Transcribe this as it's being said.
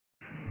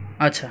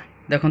अच्छा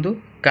देखंतु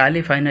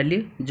काली फाइनली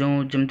जो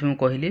जमती मु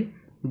कहली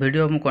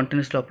वीडियो मु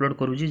कंटिन्यूअसली अपलोड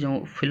करूची जो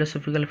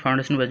philosophical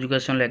foundation of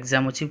education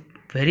exam अछि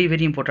वेरी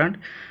वेरी इंपोर्टेंट।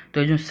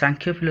 तो ये जो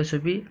सांख्य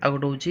फिलोसफी आ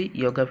गोटे होची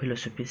योगा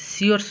फिलोसफी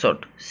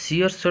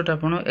सियोर शॉर्ट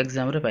आपण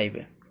एग्जाम रे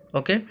पाइबे।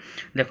 ओके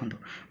देखंतु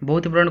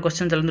बहुत इंपोर्टेंट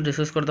क्वेश्चन चलନ୍ତୁ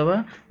डिस्कस कर दबा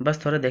बस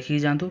थोड़े देखि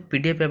जानतु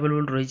पीडीएफ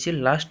अवेलेबल रही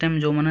लास्ट टाइम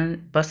जो माने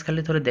बस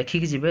खाली थोड़े देखि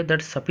जिबे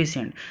that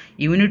sufficient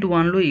unit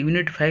 1 low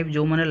unit 5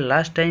 जो माने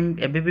लास्ट टाइम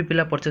एबे भी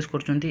पिला परचेस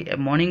करचंती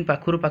मॉर्निंग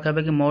पाखुर पाखा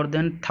पाखि मोर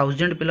देन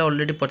 1000 पिला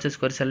ऑलरेडी परचेस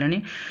कर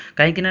सालेनी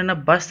काहे कि ना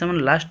बस से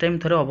लास्ट टाइम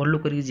थोड़े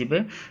ओवरलुक करी जिबे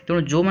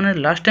तेणु जो माने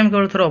लास्ट टाइम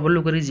केवल थोड़े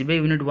ओवरलुक करी जिबे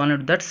unit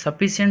 1 that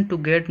sufficient to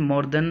get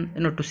more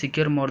than to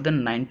secure more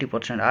than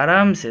 90%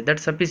 आराम से दैट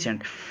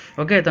सफिशिएंट।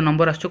 ओके तो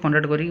नंबर आसु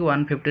कंडक्ट करी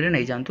 150 रे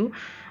नै जानतु।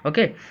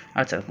 ओके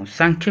अच्छा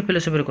सांख्य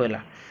फिलोसफी कहला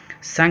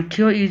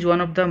सांख्य is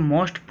one of the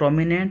most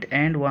prominent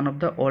and one of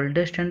the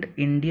oldest and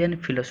Indian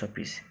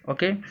philosophies.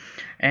 Okay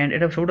and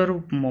एटा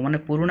सबुठारु माने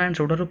पुराना एंड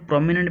सबुठारु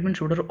प्रोमिनेंट मीन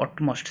सबुठारु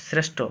अटमोस्ट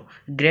श्रेष्ठ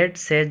ग्रेट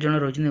सेज जन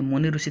रोजन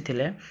मुनि ऋषि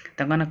थिले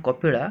तांका ना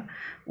Kapila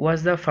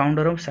was the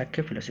founder of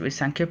Sankhya philosophy.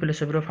 Sankhya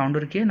philosophy row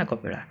founder किए ना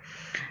Kapila.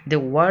 The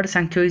word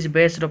Sankhya is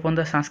based upon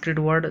the Sanskrit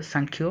word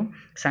Sankhya.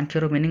 Sankhya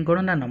row meaning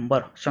कोन ना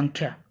नंबर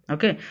संख्या।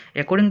 Okay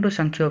according to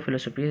Sankhya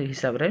philosophy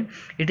हिसाब रे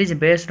it is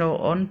based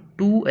on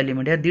to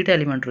element या दुटा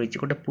element रही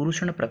गोटे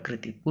पुरुष एंड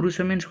प्रकृति।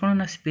 पुरुष मीन्स कौन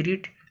ना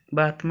स्पिरिट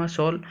बा आत्मा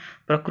सोल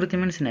प्रकृति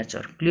मीन्स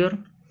नेचर क्लियर।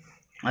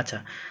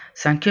 अच्छा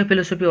सांख्य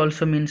फिलोसफी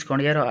ऑल्सो मीन्स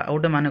कौन यार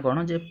आउटे माने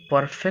कौन जे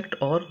परफेक्ट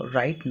और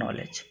राइट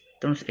नॉलेज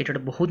तेणु ये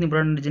बहुत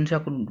इंपोर्टेंट जिनस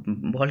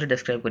भल से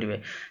डिस्क्राइब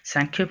करेंगे।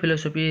 सांख्य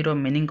फिलोसफी रो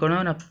मीनिंग कौन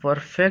ना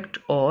परफेक्ट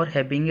और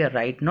having a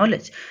right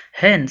knowledge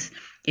hence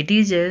it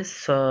is a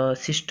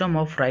system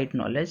of right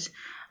knowledge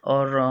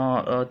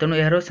और तेणु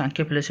यार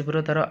सांख्य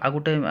फिलोसफी तार आ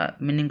गोटे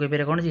मीनिंग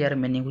कहीपर कौन यार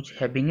मीनिंग हूँ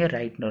हैविंग ए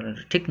राइट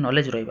नॉलेज ठीक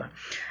नॉलेज रहा।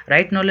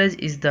 Right knowledge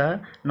is the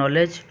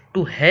knowledge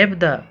to have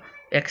the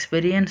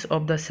experience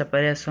of the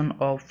separation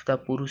of the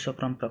पुरुष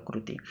फ्रॉम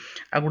प्रकृति।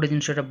 आ गोटे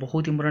जिनस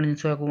बहुत इंपोर्टेंट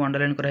जिनस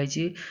अंडरलाइन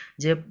कराई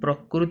जे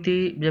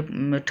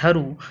प्रकृति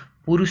ठारू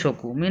पुरुष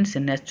को मीन्स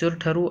नेचर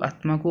ठारू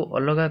आत्मा को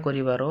अलग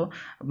करिवार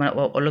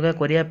अलग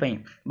करिया पई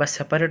बा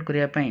सेपरेट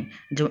करिया पई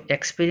जो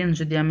एक्सपीरियंस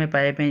जदि आमे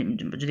पाए पई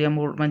जदि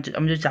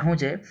हम जो चाहू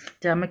जे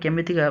आमे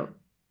केमितिका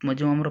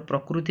जो हमर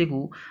प्रकृति को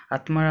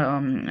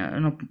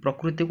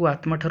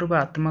आत्मा ठारू बा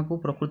आत्मा को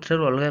प्रकृति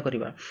ठारू अलग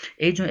करिवा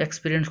ए जो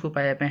एक्सपीरियंस को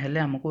पाए पे हेले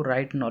हमको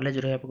राइट नॉलेज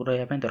रहया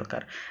पे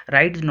दरकार।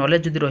 राइट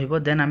नॉलेज जदि रहिबो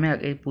देन आमे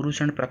ए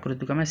पुरुष एंड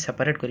प्रकृति को आमे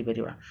सेपरेट करि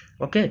परिबा।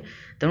 ओके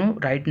तेणु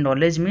right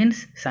knowledge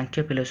means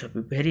Sankhya philosophy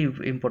very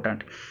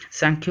important.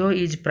 Sankhya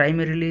is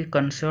primarily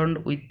concerned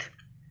with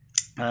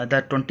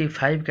the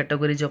 25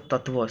 categories of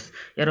तत्वस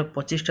यार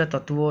 25टा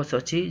तत्वस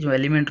अच्छी जो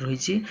एलिमेंट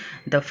रही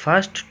द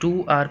फर्स्ट टू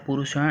आर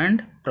पुरुष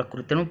एंड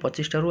प्रकृति तेणु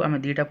 25 टारू आम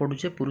दुटा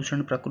पढ़ुचे पुरुष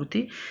एंड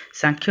प्रकृति।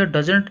 सांख्य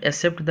doesn't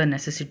accept the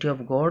necessity of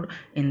God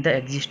in the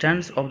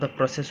existence of the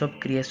process of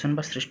creation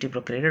बा सृष्टि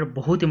प्रक्रिया।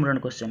 बहुत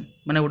इंपोर्टेंट क्वेश्चन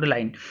माने गोटे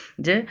लाइन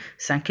जे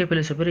सांख्य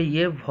फिलोसफी रे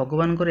ये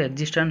भगवान को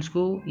एक्जिस्टेंस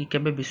को ये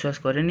केबे विश्वास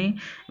करेनी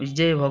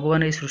जे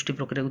भगवान ये सृष्टि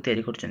प्रक्रिया को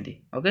तैयारी करछंती।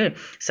 ओके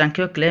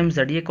सांख्य क्लेम्स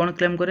दैट ये कौन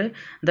क्लेम करे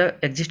the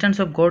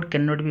existence of God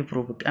can not be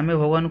prove आम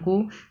भगवान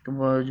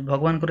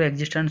को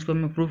एक्जिस्टेंस को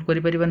प्रूव करि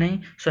परिबा नहीं।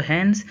 सो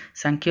hence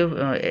Sankhya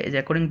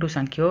according to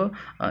Sankhya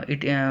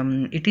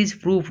it is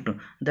proved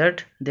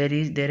that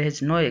there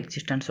has no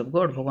existence of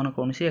God भगवान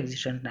कौन सी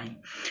existence नहीं।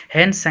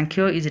 hence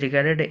Sankhya is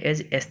regarded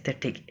as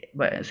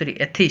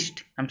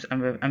atheist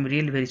I'm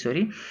really very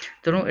sorry।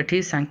 तेणु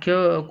एठी सांख्य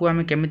को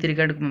आम केमिति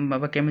रिगार्ड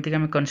केमिति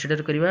आम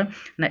कंसीडर करिवा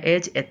ना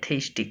एज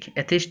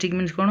एथेइस्टिक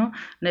मीन्स कौन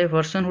ना a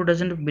person who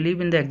doesn't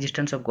believe in the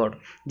existence of God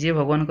जे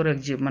भगवान को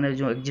माने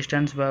जो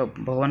एक्जिस्टेंस बा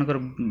भगवान को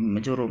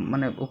जो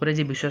माने ऊपर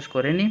जे विश्वास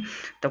करेनी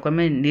ताको आम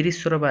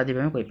निरीश्वरवादी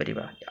भाव कहि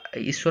परिबा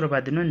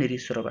ईश्वरवादी न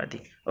निरीश्वरवादी।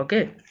 ओके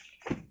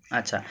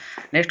अच्छा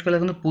नेक्स्ट कहला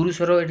देखो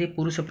पुरुषर ये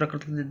पुरुष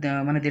प्रकृति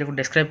माने धीरे को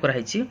डिस्क्राइब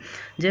कराई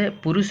जे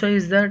पुरुष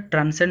is the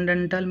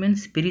transcendental mean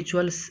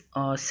spiritual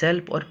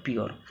self और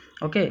प्योर।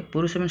 ओके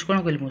पुरुष मीन्स कौन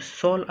कहली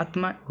सोल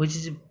आत्मा व्हिच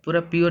इज पूरा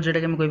प्योर जेटा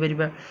कि कहि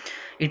परिबा।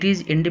 इट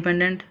इज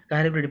इंडिपेंडेंट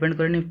कहार पर डिपेंड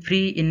करेनी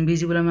फ्री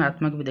इनविजिबल आम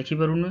आत्मा को भी देखि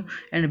पारुनु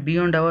एंड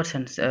बियॉन्ड आवर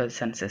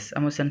सेंसेस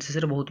आम सेंसेस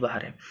रे बहुत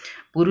बाहर है।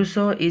 पुरुष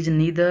is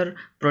neither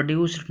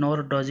produced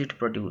nor does it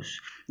produce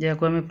या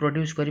को हमें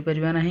प्रोड्यूस करि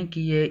परिबा नहीं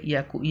कि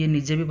ये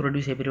निजे भी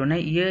प्रोड्यूस हो परिबा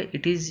नहीं ये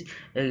it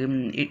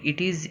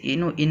is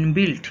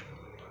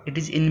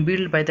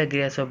inbuilt by the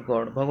grace of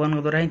God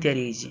भगवान द्वारा ही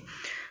तैयारी होइछि।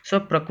 सो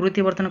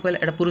प्रकृति बर्तन कहला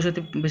एटा पुरुष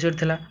विषय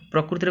थिला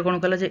प्रकृति रे कोन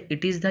कहला जे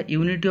it is the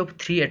unity of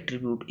 3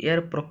 attribute यार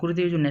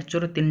प्रकृति जो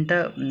नेचर 3टा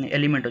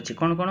एलिमेंट अछि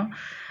कौन कौन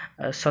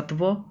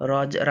सत्व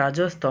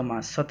राजस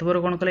तमस। सत्वर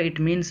कौन कहला it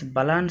means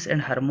balance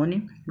and harmony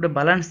गोटे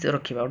बैलेंस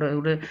रखिबा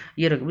गोटे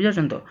ये रख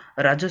बुझाछन तो।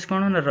 राजस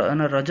कौन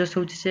ना रजस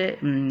होछि से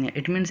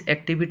इट मीन्स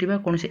एक्टिविटी बा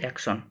कोनसी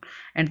एक्शन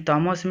एंड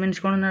तमस मीन्स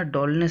कौन ना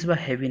डलनेस बा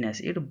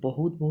हेवीनेस। ये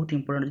बहुत बहुत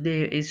इंपोर्टेंट जदि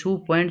ए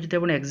सब पॉइंट जदि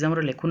आपण एग्जाम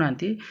रे लेखु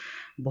नांती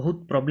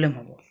बहुत प्रॉब्लम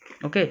हो।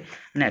 ओके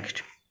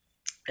नेक्स्ट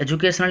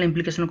एजुकेशनल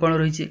इम्प्लिकेशन कौन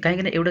रही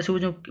कहीं एगुड़ा सब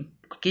जो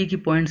की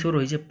पॉइंट सब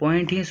रही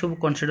पॉइंट ही सब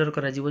कनसीडर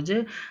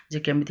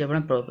करमती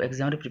आप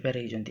एग्जाम प्रिपेयर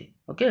होती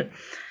ओके।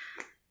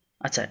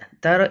 अच्छा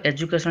तार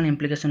एजुकेशनल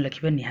इम्प्लिकेशन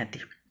लिखे निहाती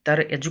तार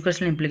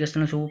एजुकेशनल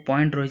इम्प्लिकेशन सब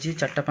पॉइंट रही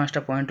चार्टा पाँचटा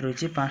पॉइंट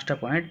रही पाँचटा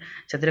पॉइंट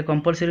से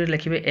कंपलसरी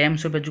लिखे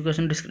एम्स ऑफ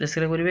एजुकेशन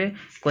डिस्क्राइब करेंगे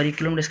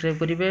करिकुलम डिस्क्राइब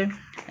करेंगे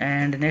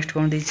एंड नेक्स्ट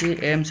कौन देती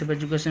AIIMS of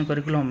education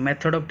curriculum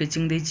method of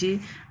teaching देती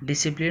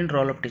discipline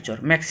role of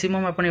teacher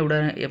maximum आप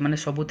माने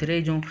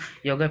सबुथिरे जो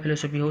योगा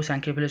फिलोसफी हो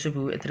सांख्य फिलोसफी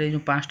हो एथिरे जो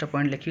पाँचटा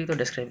पॉइंट लिखिक तो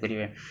डिस्क्राइब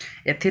करेंगे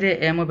एथिरे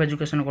एम ऑफ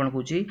एजुकेशन कौन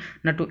कौची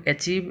ना टू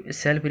अचीव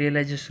सेल्फ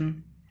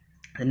रियलाइजेशन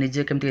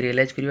निजे केमती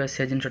रियलाइज करवा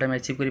से जिनटा आम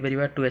अचीव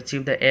कर to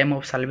achieve the M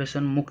of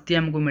solvation मुक्ति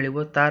आमको मिल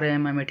तार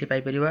एम आम ये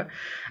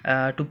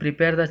Piper to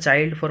prepare the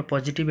child for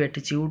positive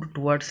attitude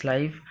towards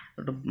life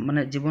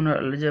माने जीवन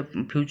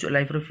फ्यूचर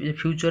लाइफ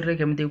फ्यूचर रे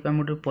केमती आम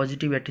गोटे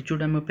पॉजिटिव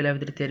एटीट्यूड आम पिला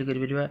भीतर तैयारी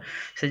कर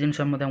से जिन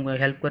आमको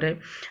हेल्प करे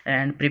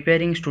and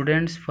preparing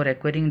students for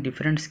acquiring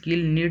different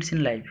skill needs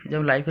in life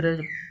जब लाइफ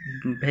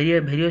रे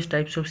वेरियस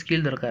टाइप्स ऑफ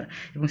स्किल दरकार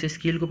और से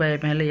स्किल को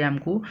पाइबा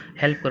आमको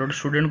हेल्प करे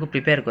स्टूडेंट को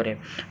प्रिपेयर करे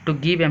to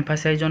give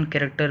emphasise on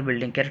character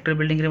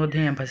building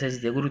रे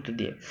एम्फासाइज दिए गुरुत्व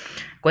दिए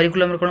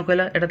करिकुलम कौन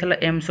कहला एटा थला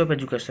एम्स ऑफ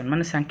एजुकेशन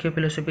माने सांख्य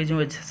फिलोसफी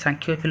जो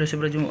सांख्य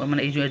फिलोसफी जो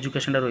माने जो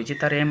एजुकेशन रही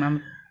तार एम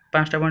आम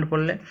पाँचटा पॉइंट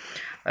पढ़ले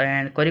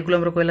एंड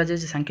करिकुलम कहला जे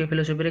सांख्य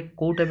फिलोसफी रे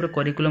को टाइप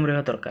करिकुलम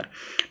रहा दरकार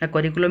ना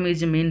curriculum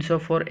is means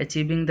of for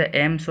achieving the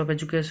AIIMS of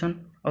education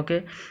okay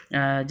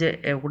जे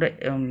गोटे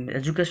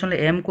एजुकेशन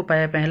एम को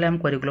पाया पहले हम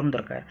करिकुलम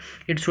दरकार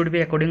it should be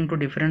according to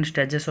different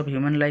stages of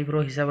human life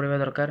रो हिसाब रहा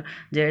दरकार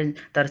जे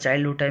तार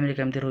चाइल्डहुड टाइम रे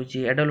केमती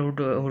रही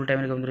एडल्टहुड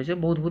टाइम रे केमती रही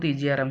बहुत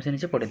इजी आराम से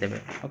नीचे पढ़ी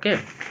देबे ओके।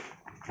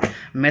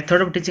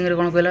 मेथड ऑफ टीचिंग रे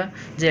कौन कहला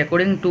जे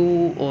according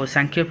to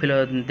Sankhya फिलो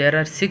there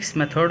are 6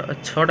 method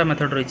 6टा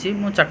method रही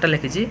मु 4टा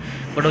लिखी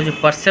गोटे हूँ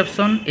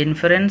perception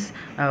inference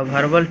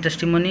verbal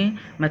testimony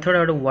method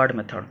और वर्ड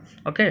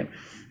मेथड ओके।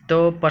 तो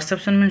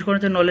परसेप्शन मीन्स कौन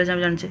नॉलेज आम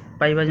जाने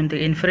पाइबा जमी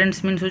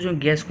इनफरेन्स मीन्स जो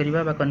गेस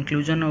करवा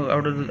कनक्लूजन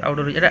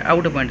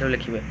आउट पॉइंट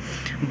लिखे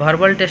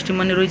वर्बल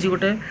टेस्टिमोनी रही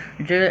गोटे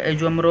जे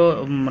जो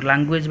आम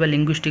लैंग्वेज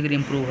लिंग्विस्टिक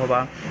इंप्रूव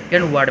हवा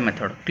and word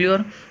method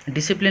clear.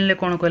 Discipline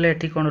कौन कहले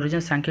ये कौन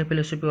रही सांख्य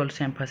philosophy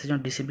also emphasise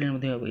on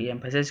discipline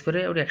emphasise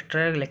करे और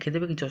एक्स्ट्रा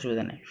लिखिदेवे किसी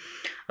असुविधा नहीं।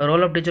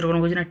 रोल ऑफ टीचर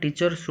कौन कहना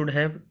teacher should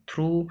have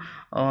through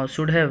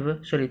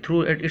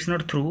it's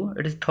not through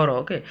it is thorough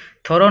okay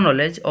thorough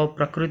knowledge of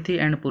प्रकृति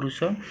एंड पुरुष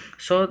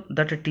so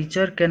that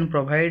teacher can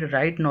provide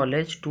right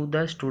knowledge to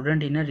the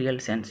student in a real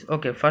sense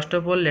okay. First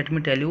of all let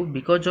me tell you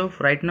because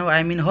of right now I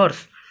am in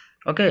horse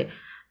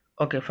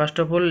okay first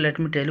of all let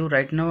me tell you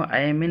right now I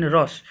am in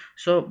Ross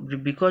so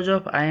because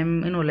of I am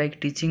like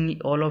teaching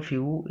all of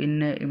you in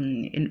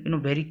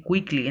very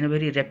quickly in a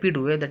very rapid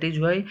way that is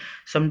why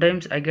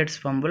sometimes I get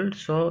fumbled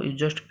so you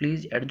just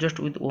please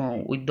adjust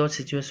with those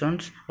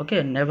situations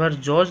okay never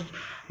judge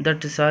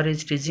that sir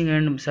is teaching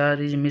and sir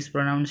is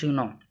mispronouncing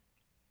no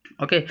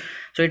okay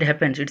so it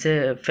happens it's a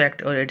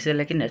fact or it's a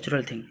like a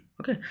natural thing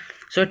okay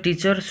so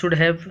teacher should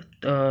have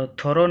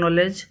thorough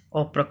knowledge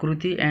of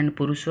prakriti and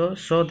purusha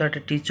so that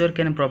a teacher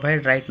can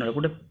provide right knowledge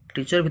गोटे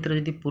teacher भितर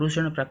जब पुरुष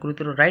and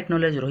प्राकृतिर right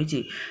knowledge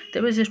रही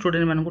तेज से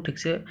student मानक ठीक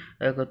से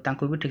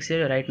भी ठीक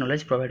से राइट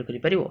नॉलेज प्रोवाइड कर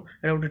पार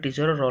गोटे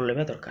टीचर रोल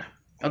लेवा दरकार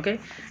ओके।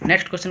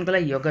 नेक्स्ट क्वेश्चन कहला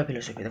योगा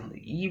फिलोसफी देखो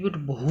ये भी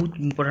बहुत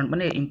इंपोर्टेंट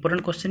माने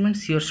important question mean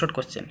sure short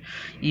question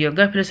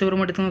yoga philosophy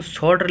मोटे तुम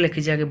शॉर्ट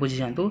लिखी आगे बुझी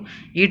जातु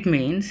it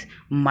means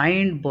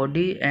mind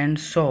body and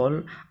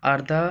soul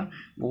are the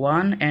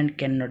one and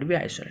can not be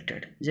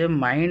isolated J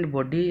mind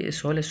body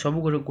soul सब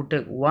गोटे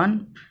वन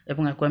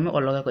एवं आपको आम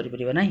अलग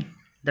कर ना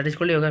that is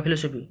called yoga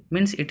philosophy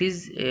means it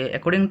is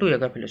according to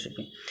yoga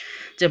philosophy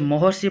J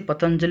Maharshi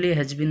Patanjali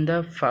has been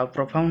the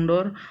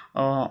प्रोफाउंडर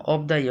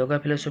of the yoga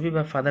philosophy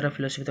बा father of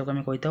philosophy तक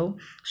आम कही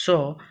सो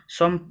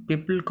some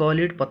people call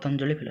it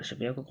Patanjali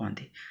philosophy आपको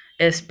कहती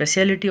A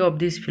speciality of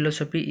this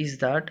philosophy is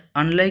that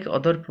unlike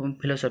other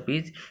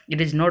philosophies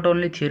it is not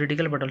only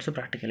theoretical but also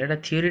practical এটা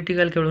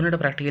theoretical केवल नहीं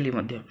practically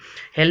Madhya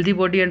healthy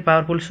body and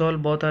powerful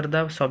soul both are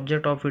the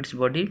subject of its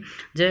body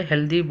J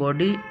healthy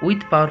body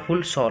with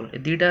powerful soul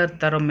दीटा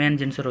तार main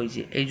जिनस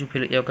रही है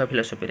जो yoga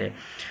philosophy रे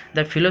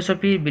the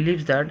philosophy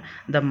believes that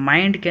the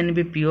mind can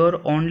be pure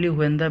only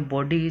when the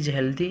body is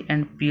healthy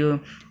and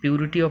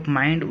purity of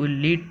mind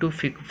will lead to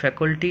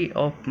faculty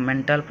of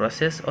mental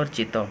process or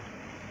चित्त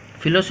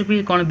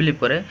philosophy कौन believe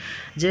करे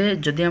जे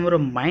जदि हमर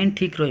mind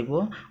ठीक रहिबो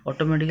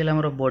automatically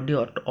हमर body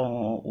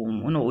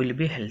will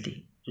be healthy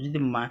जदि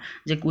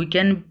जे we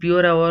can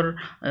pure our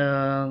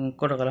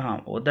coat कहला हाँ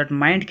that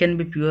mind can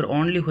be pure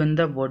only when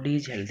the body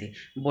is healthy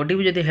body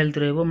भी जदि हेल्थ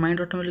रहिबो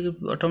माइंड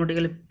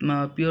ऑटोमेटिकली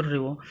प्योर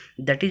रहिबो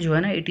that is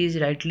when it is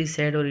rightly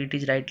said और it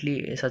is rightly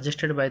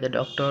suggested by the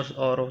doctors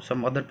और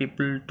some other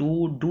people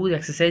to do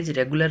exercise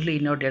regularly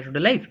in our day to day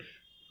life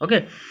okay.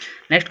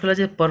 Next कहला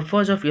जे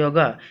purpose of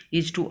yoga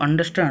is to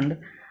understand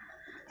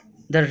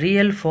the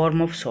real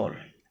form of soul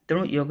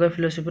तेणु yoga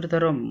philosophy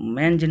तार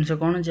main जिनस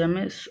कौन जे आम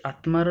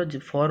आत्मार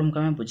form को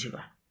आम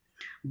बुझा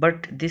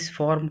but this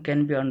form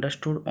can be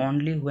understood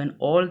only when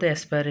all the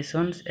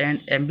aspirations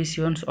and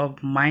ambitions of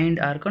mind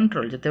are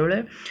controlled. ଯେତେବେଳେ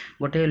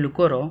ଗୋଟେ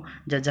ଲୋକର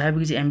ଯାହା ବି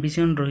କିଛି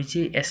ambition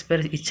ରହିଛି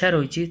ଇଚ୍ଛା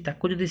ରହିଛି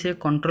ତାକୁ ଯଦି ସେ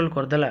control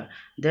କରିଦେଲା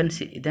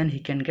then he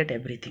can get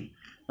everything.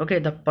 Okay,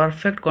 the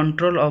perfect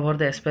control over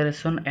the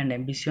aspiration and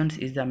ambitions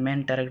is the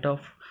main target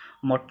of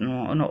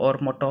or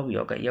motto of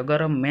yoga.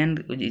 योगार main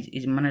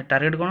माने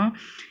टार्गेट कौन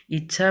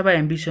इच्छा बा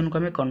एम्बिशन को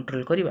हमें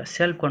कंट्रोल करिबा.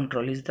 Self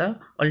control is the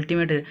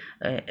ultimate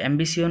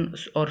ambition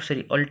और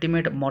sorry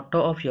ultimate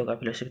motto of yoga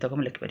philosophy तक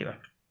हम लिख परिबा.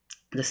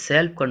 The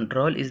self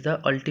control is the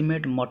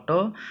ultimate motto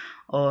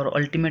or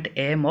ultimate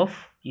aim of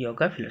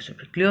yoga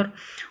philosophy. Clear?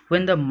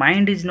 When the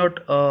mind is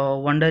not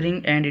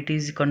wandering and it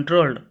is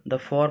controlled,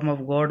 the form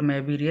of God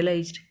may be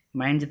realized.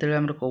 Mind जिते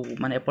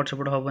माने एपट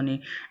सेपट हेनी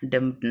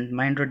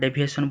mind रो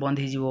deviation बंद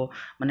हो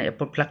माने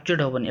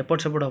fluctuate हेनी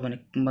एपट सेपट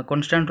हेनी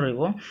constant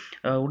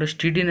रोटे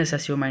steadiness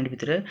आसो mind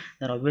भितर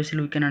then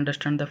obviously we can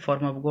understand the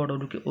form of God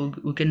और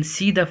we can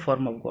see the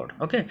form of God.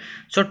 Okay,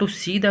 so to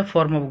see the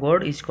form of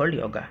God is called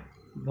yoga.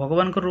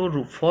 भगवान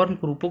को फॉर्म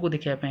रूप को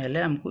देखा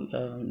आमको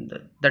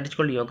that is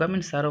called yoga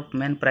means तार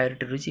main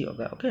priority रही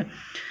yoga. Okay,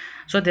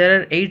 so there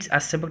are 8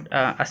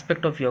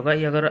 aspect of yoga.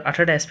 ये अगर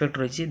 8टा एस्पेक्ट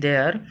रही दे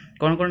आर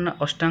कौन कौन ना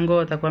अष्टांग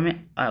ताको आम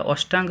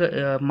अष्टांग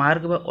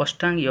मार्ग बा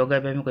अष्टांग योगा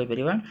आम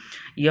कहीपर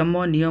यम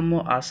नियम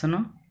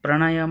आसन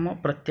प्राणायाम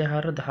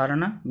प्रत्याहार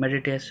धारणा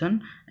मेडिटेशन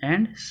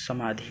एंड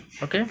समाधि.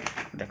 ओके,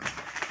 देख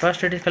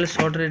फर्स्ट एट खाली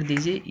शॉर्ट रेट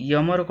दीजिए.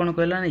 यमर कौन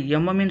कहला ना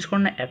यम मीन्स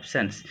कौन ना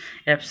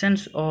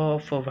absence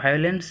of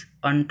violence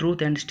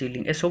untruth and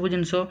stealing. ए सब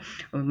जिनस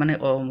माने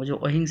जो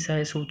अहिंसा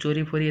ए सब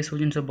चोरी फोरी ए सब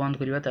जिनस बंद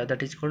करवा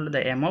that is called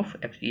the M of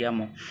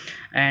Yama.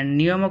 And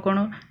नियम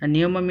कौन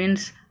नियम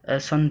मीन्स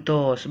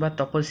संतोष बा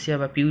तपस्या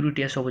बा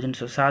प्यूरिटी सब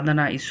जिनस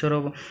साधना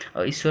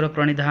ईश्वर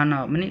प्रणिधान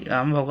माने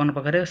आम भगवान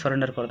पाखे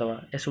सरेंडर करदे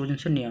ए सब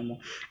जिनस नियम.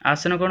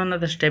 आसन कौन ना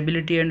the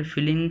stability and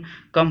feeling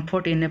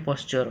comfort in A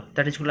posture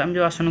that is called आम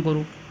जो आसन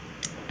करूँ.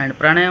 एंड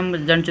प्राणायाम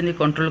जानते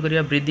कंट्रोल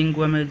करवा ब्रीदिंग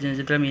को आम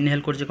जो इनहेल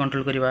कर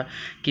कंट्रोल करवा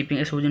कीपिंग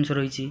ए सब जिन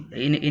रही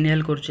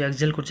इनहेल कर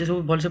एक्सहेल कर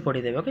सब भलसे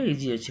पढ़ीदेवे. ओके,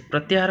 इजी अच्छी.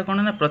 प्रत्याहार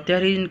कौन ना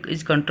प्रत्याहार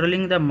is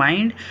controlling the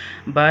mind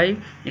by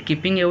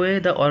keeping away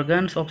the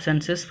organs of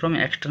senses from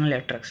external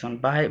एट्राक्शन.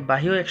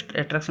 बाह्य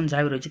एट्राक्शन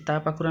जहाँ भी रही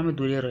पाखर आम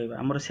दूरे रहा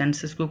आम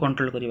सेंसेस को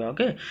कंट्रोल करवा.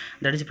 ओके,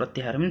 दैट इज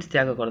प्रत्याहार मीन्स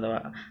त्याग करदे.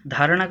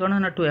 धारणा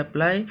कौन ना to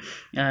apply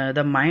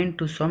the mind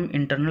to some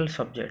internal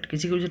subject.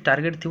 किसी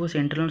टार्गेट थी से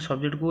इंटरनल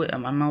सब्जेक्ट को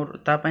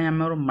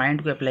आम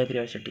माइंड को अप्लाई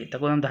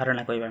करवा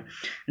धारणा कहवा.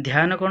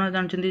 ध्यान कौन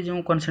जानते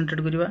जो कनसेंट्रेट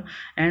करवा.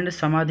 एंड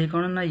समाधि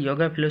कौन ना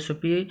yoga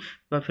philosophy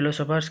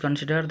philosophers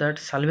consider that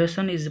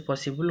solvation is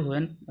possible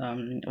when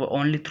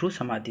only through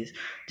समाधि.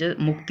 जे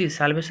मुक्ति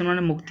साल्वेशन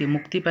माने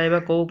मुक्ति पाइबा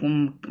को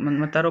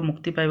तार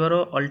मुक्ति पाइबार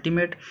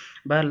अल्टीमेट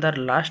बा तार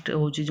लास्ट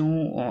हूँ जो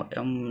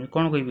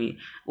कौन कहि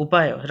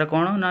उपाय से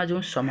कौन ना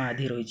जो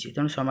समाधि रही.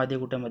 तेणु समाधि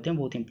गोटे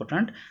बहुत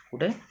इंपोर्टेंट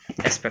गोटे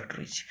एस्पेक्ट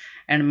रही.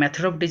 एंड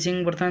मेथड ऑफ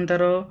टीचिंग बर्तमान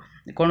तार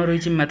कौन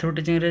रही मेथड ऑफ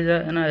टीचिंग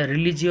ना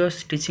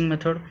रिलीजियस टीचिंग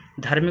मेथड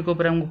धार्मिक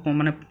उपर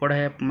माने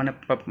पढ़ाया माने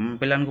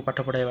पिलान को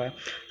पाठ पढ़ाइबा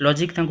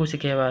लॉजिक तांको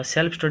सिखाइबा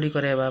सेल्फ स्टडी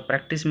कराइबा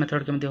प्रैक्टिस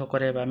मेथड केमती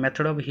कराइबा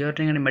method of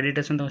hearing and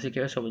meditation तांको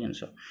सिखाइबा सब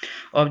जिनस.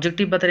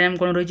 ऑब्जेक्टिव बात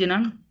कौन रही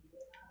ना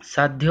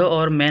साध्य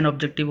और मेन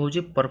ऑब्जेक्टिव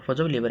हूँ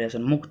पर्पज ऑफ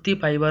लिबरेशन. मुक्ति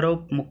पाइबार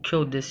मुख्य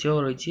उद्देश्य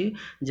रही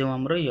जो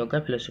आम योगा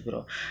फिलोसफी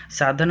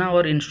साधना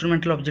और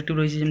इंस्ट्रुमेंटल ऑब्जेक्टिव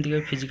रही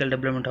जमीक फिजिकल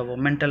डेवलपमेंट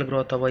हम मेंटल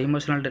ग्रोथ हम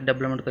इमोशनल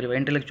डेवलपमेंट करवा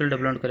इंटेलेक्चुअल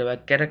डेवलपमेंट करवा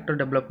कैरेक्टर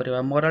डेवलप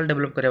करवा मोरल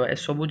डेवलप करवा ए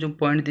सब जो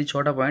पॉइंट दी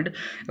 6टा पॉइंट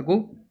को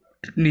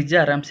निजे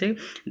आराम से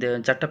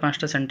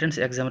 4-5टा सेंटेंस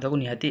एग्जाम तक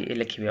निहाती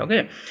लिखे.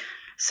 ओके,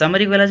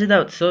 समरी गला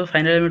सो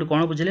फाइनली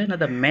कौन बुझे ना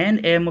the main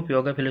M of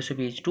yoga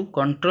philosophy is to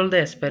control the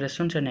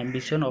aspirations and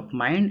ambition of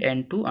mind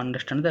and to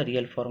understand the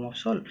real form of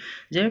soul.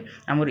 जे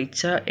आमर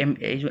इच्छा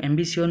जो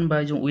एम्बिशन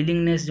बा जो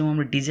विलिंगनेस जो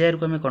आम डिजायर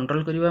को आम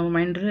कंट्रोल करवा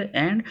माइंड रे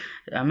एंड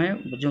आम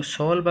जो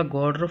सोल बा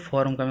गॉड रो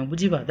फॉर्म को आम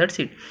बुझा. That's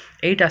it.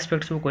 8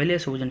 एस्पेक्ट सब कहले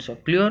सब जिन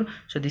clear.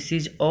 So this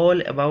is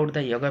all about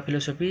the yoga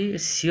philosophy.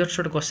 Sure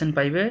short question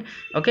पाइबे.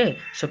 ओके,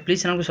 सो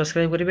प्लीज चैनल को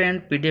सब्सक्राइब करेंगे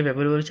एंड पीडीएफ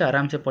अवेलेबल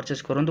आराम से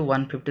परचेस करूँ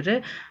 150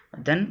 रे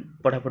देन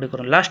पढ़ापढ़ी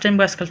कर. लास्ट टाइम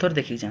बास खाली थोड़े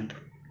देखिए जातु.